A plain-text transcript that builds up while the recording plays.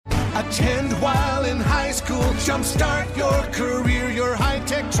Attend while in high school. Jumpstart your career. Your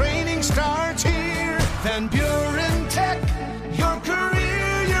high-tech training starts here. Van Buren Tech. Your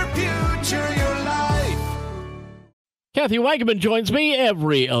career, your future, your life. Kathy Wagaman joins me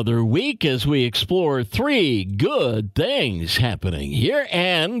every other week as we explore 3 good things happening here.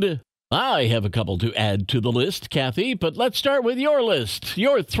 And I have a couple to add to the list, Kathy, but let's start with your list.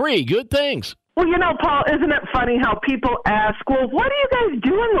 Your 3 good things. Well, you know, Paul, isn't it funny how people ask, well, what do you guys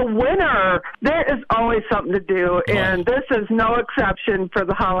do in the winter? There is always something to do, and this is no exception for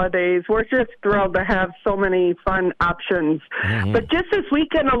the holidays. We're just thrilled to have so many fun options. But just this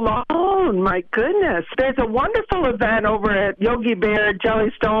weekend alone, my goodness, there's a wonderful event over at Yogi Bear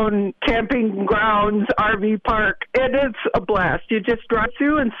Jellystone Camping Grounds RV Park. It is a blast. You just drive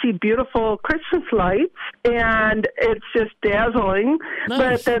through and see beautiful Christmas lights, and it's just dazzling. Nice.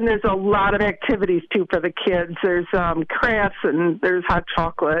 But then there's a lot of activities, too, for the kids. There's crafts and there's hot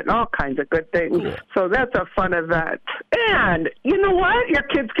chocolate and all kinds of good things. Cool. So that's a fun event. And you know what? Your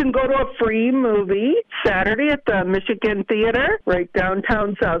kids can go to a free movie Saturday at the Michigan Theater right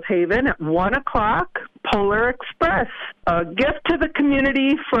downtown South Haven at 1 o'clock. Polar Express, a gift to the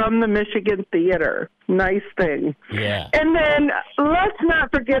community from the Michigan Theater. Nice thing. Yeah. And then let's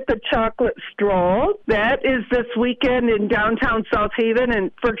not forget the chocolate stroll. That is this weekend in downtown South Haven. And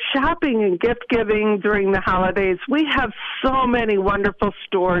for shopping and gift giving during the holidays, we have so many wonderful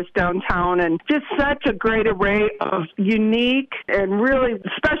stores downtown and just such a great array of unique and really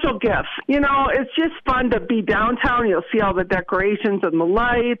special gifts. You know, it's just fun to be downtown. You'll see all the decorations and the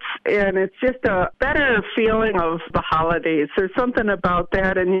lights, and it's just a better feeling of the holidays. There's something about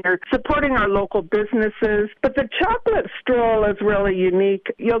that, and you're supporting our local businesses. But the chocolate stroll is really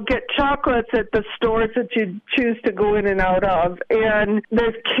unique. You'll get chocolates at the stores that you choose to go in and out of, and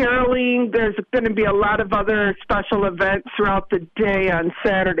there's caroling. There's going to be a lot of other special events throughout the day on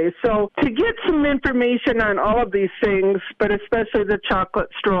Saturday. So to get some information on all of these things, but especially the chocolate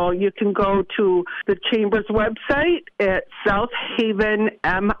stroll, you can go to the Chamber's website at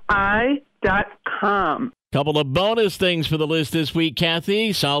southhavenmi.com. Couple of bonus things for the list this week,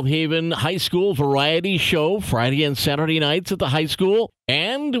 Kathy. South Haven High School Variety Show, Friday and Saturday nights at the high school.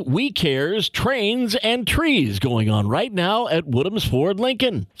 And We Cares Trains and Trees going on right now at Woodhams Ford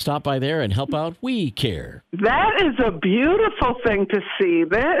Lincoln. Stop by there and help out We Care. That is a beautiful thing to see.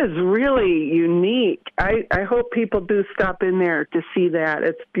 That is really unique. I hope people do stop in there to see that.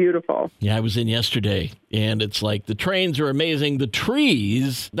 It's beautiful. Yeah, I was in yesterday, and it's like the trains are amazing. The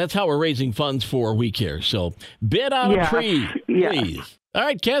trees, that's how we're raising funds for We Care. So bid on a tree, please. Yeah. All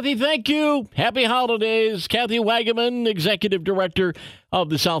right, Kathy, thank you. Happy holidays. Kathy Wagaman, Executive Director of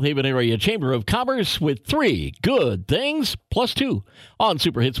the South Haven Area Chamber of Commerce, with 3 good things, plus 2 on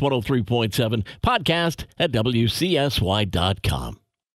Super Hits 103.7, podcast at WCSY.com.